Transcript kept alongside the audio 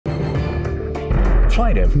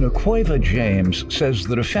Plaintiff Naqueva James says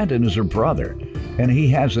the defendant is her brother, and he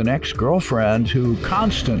has an ex-girlfriend who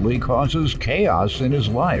constantly causes chaos in his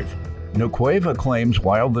life. Naqueva claims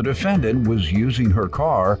while the defendant was using her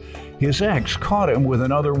car, his ex caught him with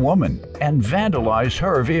another woman and vandalized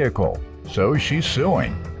her vehicle, so she's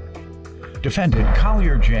suing. Defendant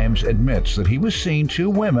Collier James admits that he was seeing two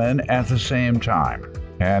women at the same time,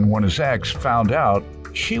 and when his ex found out,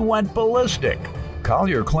 she went ballistic.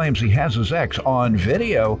 Collier claims he has his ex on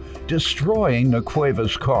video destroying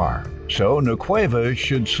Naqueva's car, so Naqueva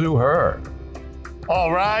should sue her.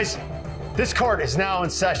 All rise. This court is now in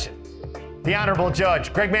session. The Honorable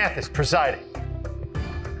Judge Greg Mathis presiding.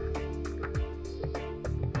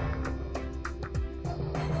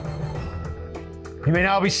 You may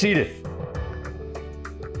now be seated.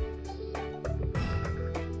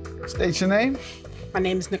 State your name. My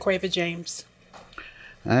name is Naqueva James.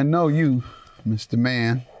 I know you, Mr.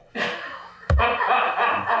 Man.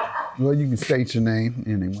 Well, you can state your name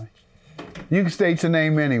anyway. You can state your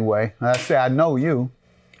name anyway. I say I know you,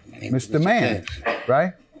 Mr. Man,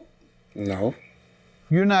 right? No.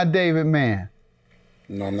 You're not David Mann.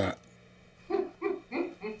 No, I'm not.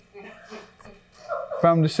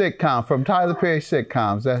 From the sitcom, from Tyler Perry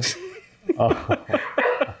sitcoms. That's. Oh.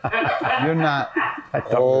 You're not.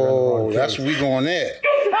 Oh, that's where we going there.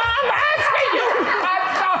 I'm asking you.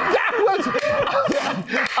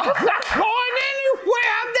 I'm not going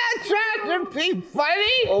anywhere. I'm not trying to be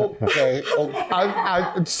funny.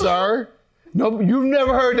 Okay. Sir, no, you've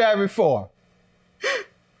never heard that before.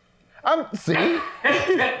 See,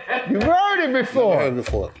 you've heard it before. Never heard it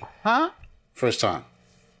before. Huh? First time.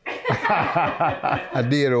 I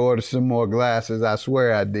did order some more glasses. I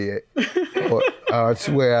swear I did. I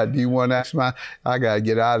swear I did. You want to ask I got to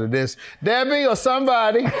get out of this. Debbie or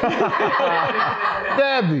somebody.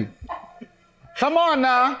 Debbie. Come on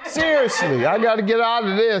now. Seriously. I got to get out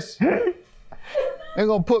of this. They're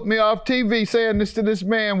going to put me off TV saying this to this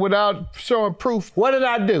man without showing proof. What did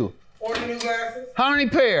I do? Order new glasses. How many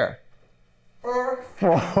pair? 4.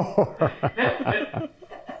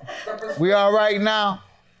 We all right now?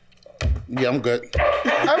 Yeah, I'm good.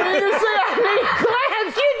 I mean, you see, I need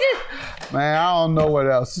glasses. You just... Man, I don't know what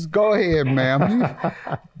else. Just go ahead, ma'am.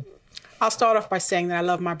 I'll start off by saying that I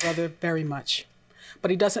love my brother very much,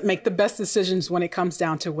 but he doesn't make the best decisions when it comes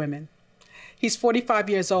down to women. He's 45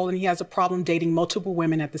 years old and he has a problem dating multiple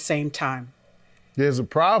women at the same time. There's a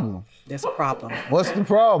problem. There's a problem. What's the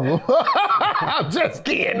problem? I'm just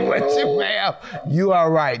kidding with you, ma'am. You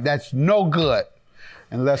are right. That's no good.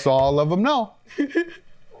 Unless all of them know.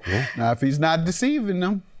 Now, if he's not deceiving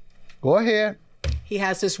them, go ahead. He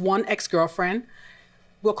has this one ex-girlfriend.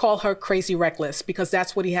 We'll call her Crazy Reckless because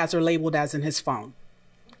that's what he has her labeled as in his phone.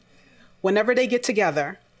 Whenever they get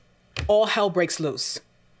together, all hell breaks loose.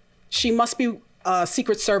 She must be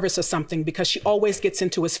Secret Service or something because she always gets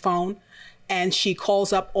into his phone and she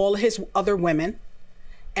calls up all his other women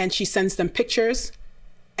and she sends them pictures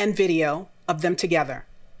and video of them together.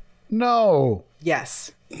 No.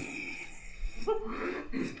 Yes.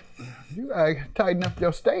 You gotta tighten up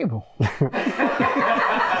your stable. You're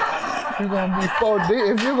gonna be 4 deep.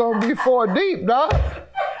 If you're gonna be 4 deep, dog.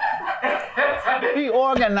 Be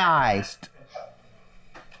organized.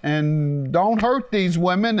 And don't hurt these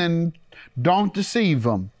women and don't deceive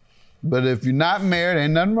them. But if you're not married,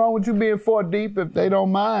 ain't nothing wrong with you being 4 deep if they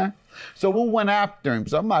don't mind. So who went after him?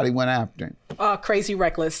 Somebody went after him. Crazy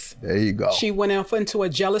Reckless. There you go. She went off into a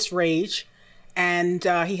jealous rage, and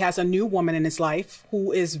he has a new woman in his life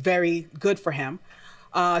who is very good for him.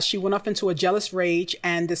 She went off into a jealous rage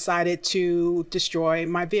and decided to destroy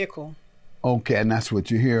my vehicle. Okay, and that's what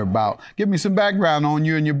you hear about. Give me some background on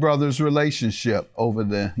you and your brother's relationship over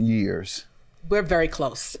the years. We're very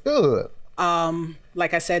close. Good.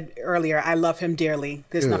 Like I said earlier, I love him dearly.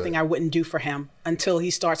 There's nothing I wouldn't do for him until he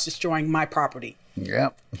starts destroying my property.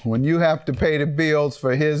 Yep. When you have to pay the bills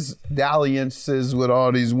for his dalliances with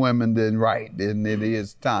all these women, then it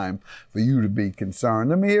is time for you to be concerned.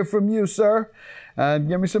 Let me hear from you, sir.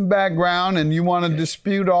 Give me some background, and you want to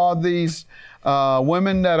dispute all these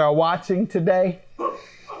women that are watching today?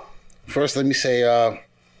 First, let me say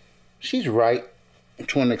she's right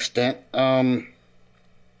to an extent.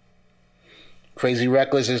 Crazy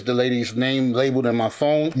Reckless is the lady's name labeled in my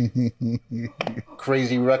phone.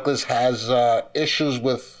 Crazy Reckless has issues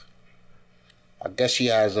with, I guess she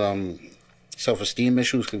has self-esteem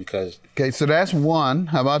issues because... Okay, so that's one.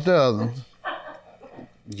 How about the other?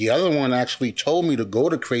 The other one actually told me to go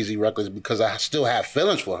to Crazy Reckless because I still have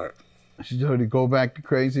feelings for her. She told you to go back to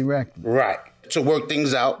Crazy Reckless? Right. To work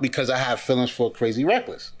things out because I have feelings for Crazy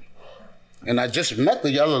Reckless. And I just met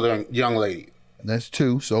the other young lady. That's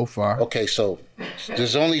 2 so far. Okay, so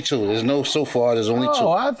There's only two. There's no so far. There's only two.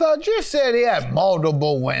 Oh, I thought you said he had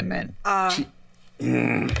multiple women. Well,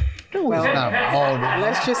 Not multiple.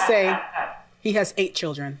 let's just say he has 8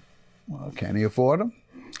 children. Well, can he afford them?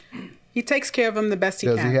 He takes care of them the best he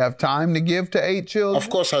Does can. he have time to give to 8 children? Of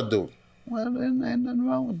course I do. Well, then ain't nothing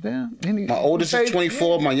wrong with that. My oldest is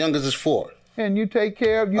 24. My youngest is 4. And you take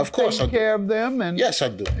care of Of course I do. care of them, and Yes, I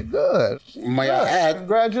do. good. May I add?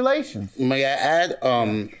 Congratulations. May I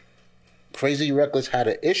add? Crazy Reckless had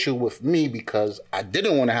an issue with me because I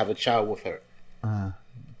didn't want to have a child with her, and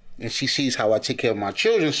she sees how I take care of my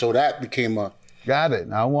children, so that became a Got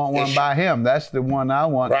it. I want one issue. by him. That's the one I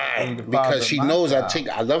want. right the father because of she my knows child.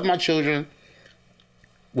 I love my children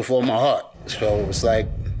with all my heart. So it's like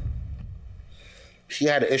she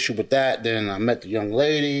had an issue with that. Then I met the young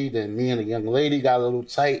lady. Then me and the young lady got a little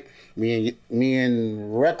tight. Me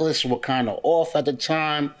and Reckless were kind of off at the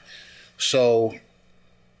time. So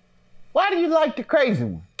Why do you like the crazy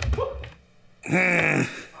one?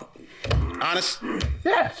 honest,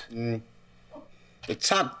 Yes.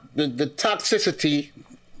 the toxicity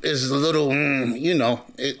is a little,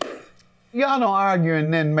 it Y'all don't argue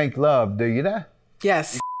and then make love, do you? That?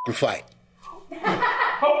 Yes. can fight.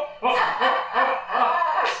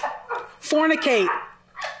 Fornicate.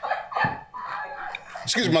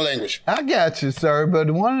 Excuse my language. I got you, sir. But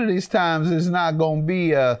one of these times it's not going to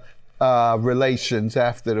be relations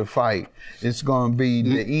after the fight. It's going to be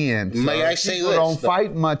the end. May sir. I say People this, don't though?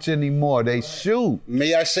 fight much anymore. They shoot.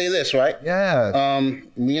 May I say this, right? Yeah.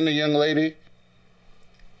 Me and the young lady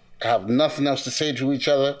have nothing else to say to each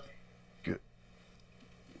other. Good.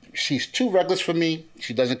 She's too reckless for me.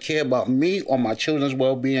 She doesn't care about me or my children's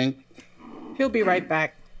well-being. He'll be right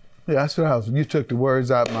back. Yeah, that's what I was. You took the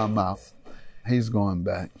words out of my mouth. He's going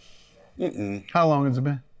back. How long has it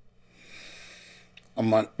been? A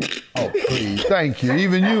month. Oh, please. Thank you.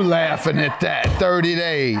 Even you laughing at that. 30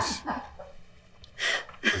 days.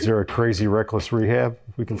 Is there a crazy reckless rehab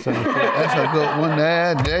we can send him to? That's a good one.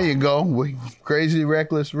 There you go. Crazy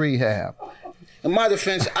reckless rehab. In my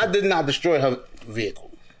defense, I did not destroy her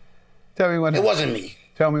vehicle. Tell me what It happened. wasn't me.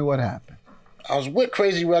 Tell me what happened. I was with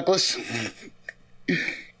Crazy Reckless,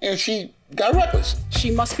 and she got reckless.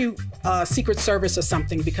 She must be Secret Service or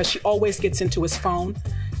something because she always gets into his phone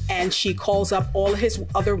and she calls up all his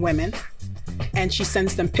other women and she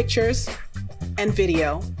sends them pictures and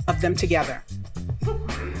video of them together.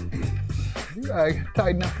 You gotta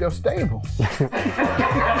tighten up your stable.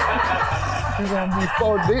 You're gonna be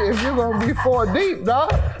 4 deep. You're gonna be 4 deep,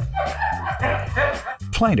 dog.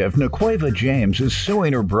 Plaintiff Naqueva James is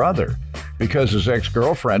suing her brother because his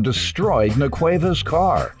ex-girlfriend destroyed Naqueva's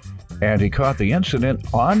car, and he caught the incident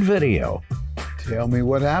on video. Tell me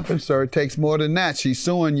what happened, sir. It takes more than that. She's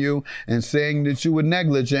suing you and saying that you were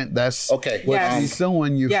negligent. That's Okay. what Yes. she's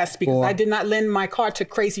suing you Yes, because for. I did not lend my car to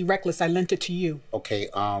Crazy Reckless. I lent it to you. Okay,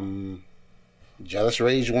 jealous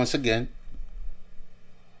rage once again.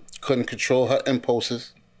 Couldn't control her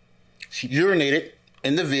impulses. She urinated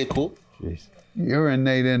in the vehicle. Jeez.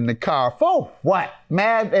 Urinate in the car. For what?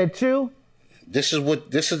 Mad at you? This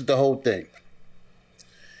is the whole thing.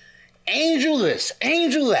 Angel this,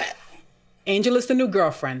 angel that. Angel is the new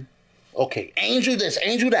girlfriend. Okay, angel this,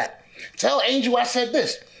 angel that. Tell Angel I said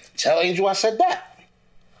this. Tell Angel I said that.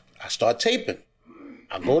 I start taping.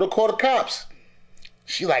 I go to call the cops.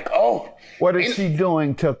 She like, oh. What is she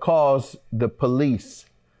doing to cause the police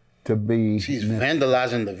to be... She's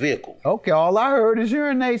vandalizing the vehicle. Okay, all I heard is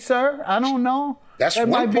urinate, sir. I don't know. That's that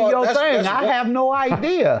one might be part. your That's- thing. that's I one- have no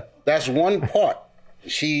idea. That's one part.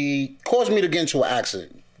 She caused me to get into an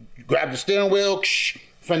accident. Grabbed the steering wheel,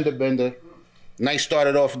 fender bender. Night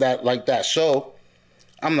started off like that. So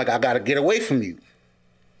I'm like, I gotta get away from you.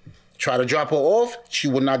 Try to drop her off. She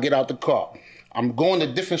would not get out the car. I'm going to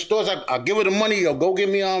different stores. I give her the money. Or go get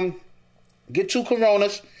me get 2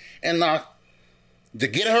 Coronas, and to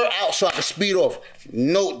get her out so I can speed off.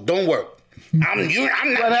 No, don't work. I'm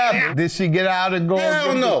not. What happened? Did she get out and go?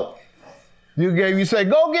 Hell no. You say,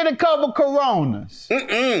 go get a couple Coronas.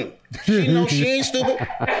 She know she ain't stupid.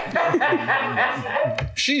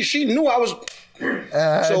 She knew I was.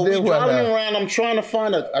 So we then what driving happened? around. I'm trying to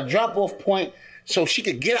find a drop-off point so she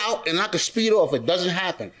could get out and I could speed off. It doesn't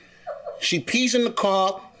happen. She pees in the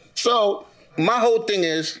car. So my whole thing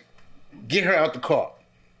is get her out the car.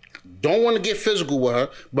 Don't want to get physical with her,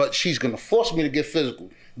 but she's gonna force me to get physical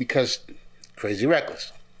because Crazy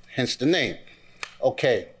Reckless, hence the name.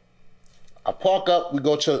 Okay, I park up. We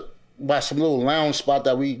go to by some little lounge spot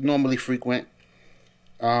that we normally frequent.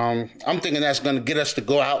 I'm thinking that's gonna get us to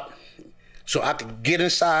go out, so I could get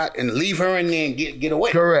inside and leave her in there and get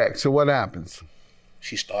away. Correct. So what happens?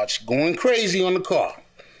 She starts going crazy on the car.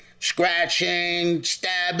 scratching,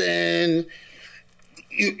 stabbing.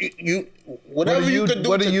 Whatever you could do.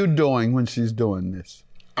 What are you doing when she's doing this?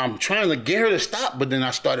 I'm trying to get her to stop, but then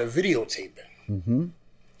I started videotaping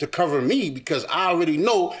to cover me because I already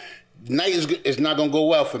know night is not gonna go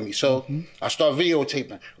well for me. So I start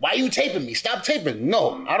videotaping. Why are you taping me? Stop taping.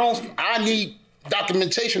 No, I don't. I need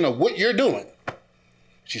documentation of what you're doing.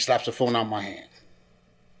 She slaps the phone out of my hand.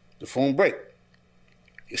 The phone break.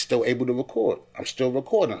 You're still able to record. I'm still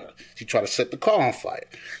recording her. She tried to set the car on fire.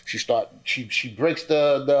 She breaks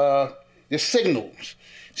the signals.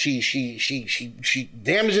 She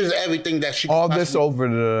damages everything that she. All this over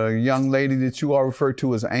the young lady that you all refer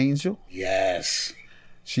to as Angel? Yes.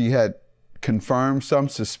 She had confirmed some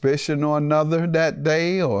suspicion or another that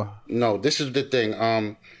day, or? No, this is the thing.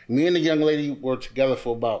 Me and the young lady were together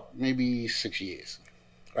for about maybe 6 years.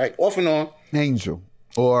 Right? Off and on. Angel.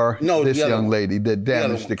 Or no, this young lady that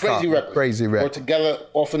damaged the car. Crazy Reckless. We're together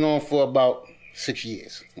off and on for about 6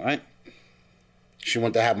 years, right? She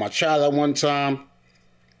wanted to have my child at one time.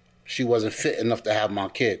 She wasn't fit enough to have my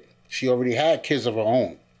kid. She already had kids of her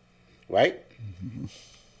own, right?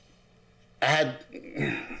 I had,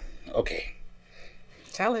 okay.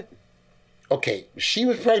 Tell it. Okay, she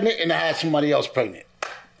was pregnant and I had somebody else pregnant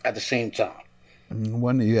at the same time.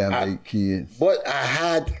 When do you have 8 kids? But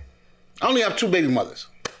I only have 2 baby mothers,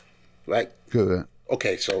 right? Good.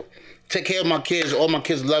 Okay, so take care of my kids. All my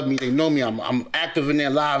kids love me. They know me. I'm active in their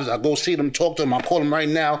lives. I go see them, talk to them. I call them right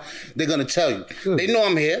now. They're going to tell you. Good. They know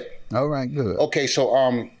I'm here. All right, good. Okay,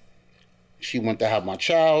 so she went to have my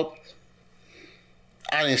child.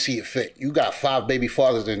 I didn't see it fit. You got 5 baby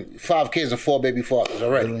fathers and 5 kids and 4 baby fathers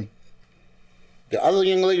already. Really? The other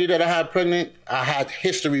young lady that I had pregnant, I had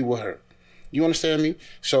history with her. You understand me?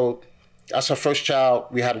 So that's her first child.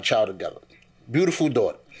 We had a child together. Beautiful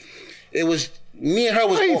daughter. It was, me and her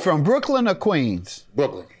was... Where you from, Brooklyn or Queens?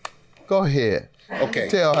 Brooklyn. Go ahead. Okay.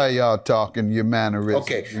 Tell how y'all talking, your mannerisms.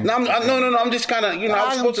 Okay. No, I'm just kind of,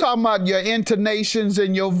 I'm talking about your intonations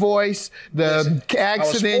in your voice, the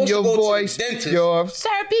accent in your voice. Sir,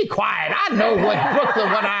 be quiet. I know what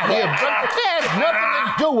Brooklyn, when I hear Brooklyn, there's nothing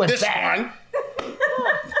to do with that. One.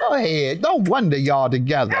 Go ahead. Don't wonder y'all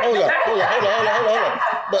together. Hold up.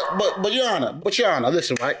 But Your Honor,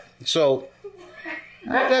 listen, right? So...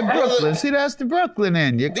 That Brooklyn. See, that's the Brooklyn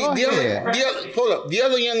in you. Go ahead. Hold up. The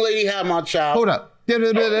other young lady had my child. Hold up. That's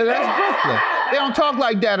Brooklyn. They don't talk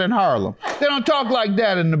like that in Harlem. They don't talk like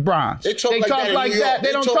that in the Bronx. They talk like that.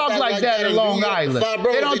 They don't talk like that in Long Island.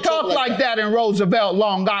 They don't talk like that in Roosevelt,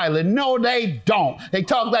 Long Island. No, they don't. They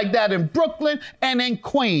talk like that in Brooklyn and in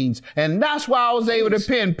Queens. And that's why I was able to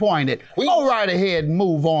pinpoint it. Go right ahead and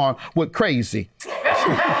move on with crazy.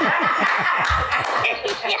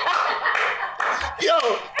 Yo,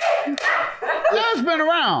 that's been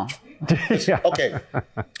around. Okay,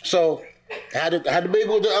 so I had the baby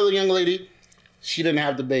with the other young lady. She didn't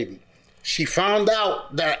have the baby. She found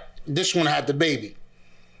out that this one had the baby.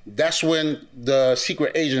 That's when the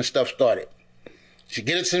secret agent stuff started. She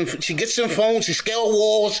gets in phones. She scales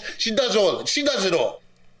walls. She does all. She does it all.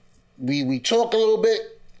 We talk a little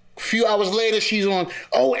bit. A few hours later, she's on.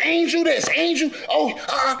 Oh, Angel, this Angel.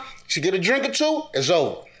 Oh, she get a drink or two. It's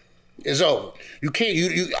over. It's over. You can't,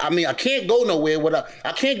 I can't go nowhere without,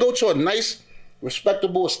 I can't go to a nice,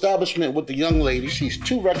 respectable establishment with the young lady. She's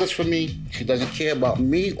too reckless for me. She doesn't care about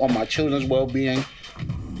me or my children's well-being.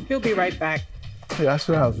 He'll be right back. Yeah, that's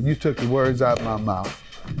what you took the words out of my mouth.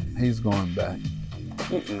 He's going back.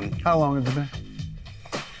 How long has it been?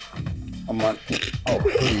 A month. Oh,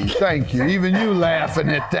 please. Thank you. Even you laughing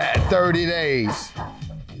at that. 30 days.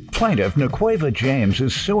 Plaintiff Naqueva James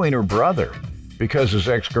is suing her brother because his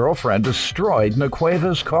ex-girlfriend destroyed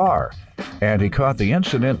Naqueva's car, and he caught the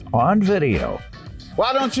incident on video.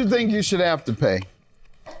 Why don't you think you should have to pay?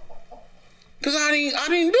 Because I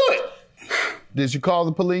didn't do it. Did you call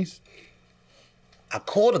the police? I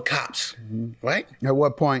called the cops, right? At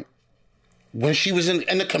what point? When she was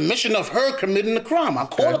in the commission of her committing the crime. I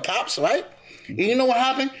called the cops, right? And you know what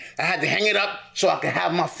happened? I had to hang it up so I could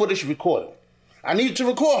have my footage recorded. I needed to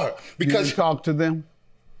record her because... Did you talk to them?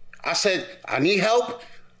 I said, I need help.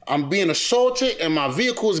 I'm being assaulted and my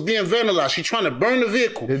vehicle is being vandalized. She's trying to burn the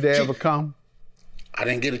vehicle. Did they ever come? I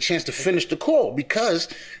didn't get a chance to finish the call because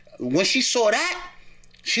when she saw that,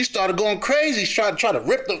 she started going crazy. She tried to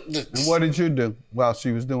rip the... And what did you do while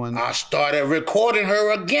she was doing that? I started recording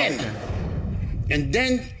her again. Okay. And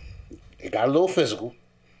then it got a little physical.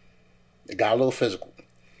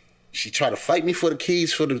 She tried to fight me for the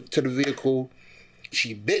keys to the vehicle.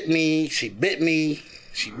 She bit me.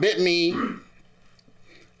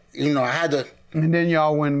 You know, I had to And then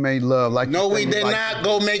y'all went and made love. Like no, we did not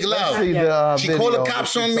go make love. See she called the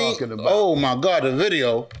cops on me. Oh my God, the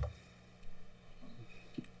video.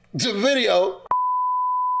 The video.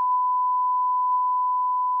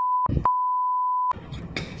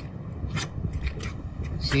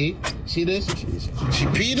 See this? She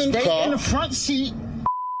peed in the car. Stay in the front seat.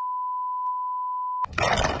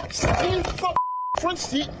 Stay in the front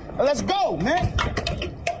seat. Let's go, man.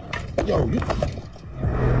 Yo, you.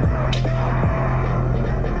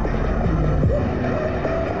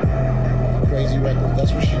 Crazy reckless.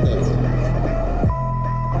 That's what she does.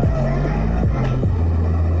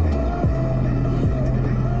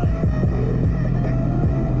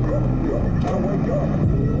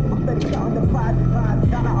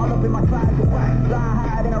 All up in my closet, fly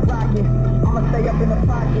higher than a rocket. I'ma stay up in the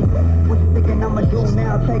pocket. What you thinking I'ma do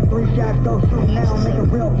now? Take 3 shots, go shoot now. Make a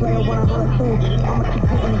real player when I run through. I'ma keep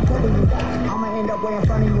hitting and killing you. I'ma end up way in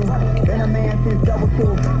front of you. Been a man since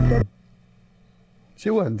 '2. She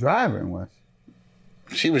wasn't driving, was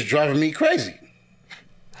she? She was driving me crazy.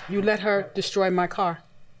 You let her destroy my car.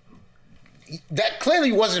 That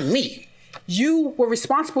clearly wasn't me. You were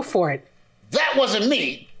responsible for it. That wasn't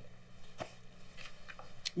me.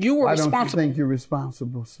 You were responsible. Why don't you think you're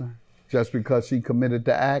responsible, sir? Just because she committed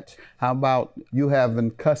the act? How about you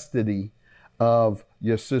having custody of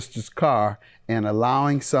your sister's car and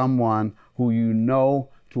allowing someone who you know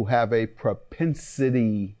to have a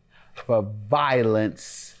propensity for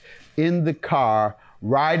violence in the car,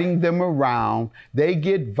 riding them around, they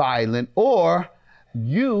get violent, or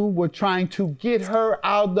you were trying to get her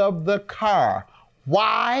out of the car.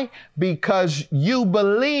 Why? Because you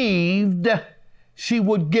believed she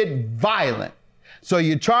would get violent. So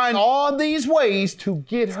you're trying all these ways to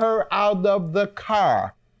get her out of the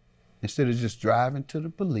car instead of just driving to the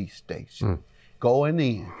police station, going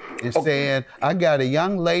in and saying, I got a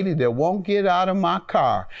young lady that won't get out of my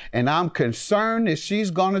car, and I'm concerned that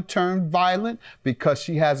she's going to turn violent because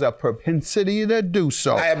she has a propensity to do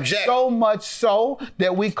so. I object. So much so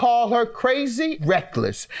that we call her crazy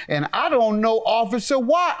reckless. And I don't know, officer,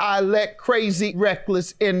 why I let crazy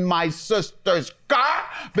reckless in my sister's car,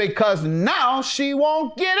 because now she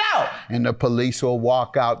won't get out. And the police will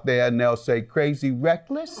walk out there and they'll say, crazy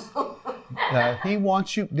reckless, he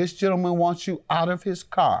wants you, this gentleman wants you out of his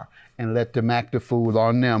car, and let them act the fool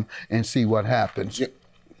on them and see what happens.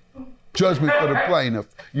 Judgment for the plaintiff.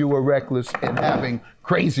 You were reckless in having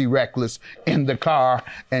crazy reckless in the car,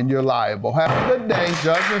 and you're liable. Have a good day.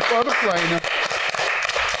 Judgment for the plaintiff.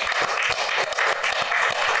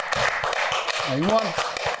 Now, you want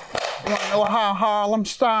to know how Harlem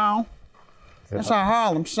sound? That's how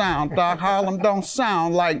Harlem sound, Doc. Harlem don't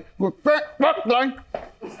sound like Brooklyn.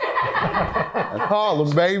 That's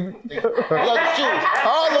Harlem, baby.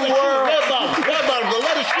 Harlem world.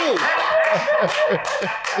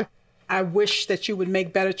 I wish that you would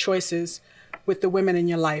make better choices with the women in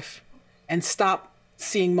your life and stop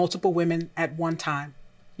seeing multiple women at one time.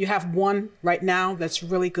 You have one right now that's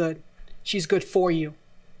really good. She's good for you.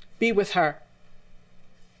 Be with her.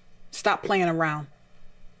 Stop playing around.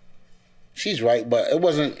 She's right, but it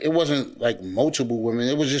wasn't like multiple women.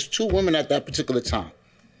 It was just 2 women at that particular time.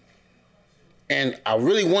 And I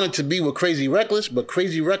really wanted to be with Crazy Reckless, but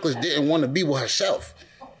Crazy Reckless didn't want to be with herself.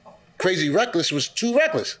 Crazy Reckless was too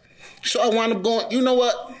reckless. So I wound up going, you know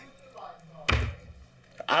what?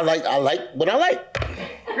 I like what I like.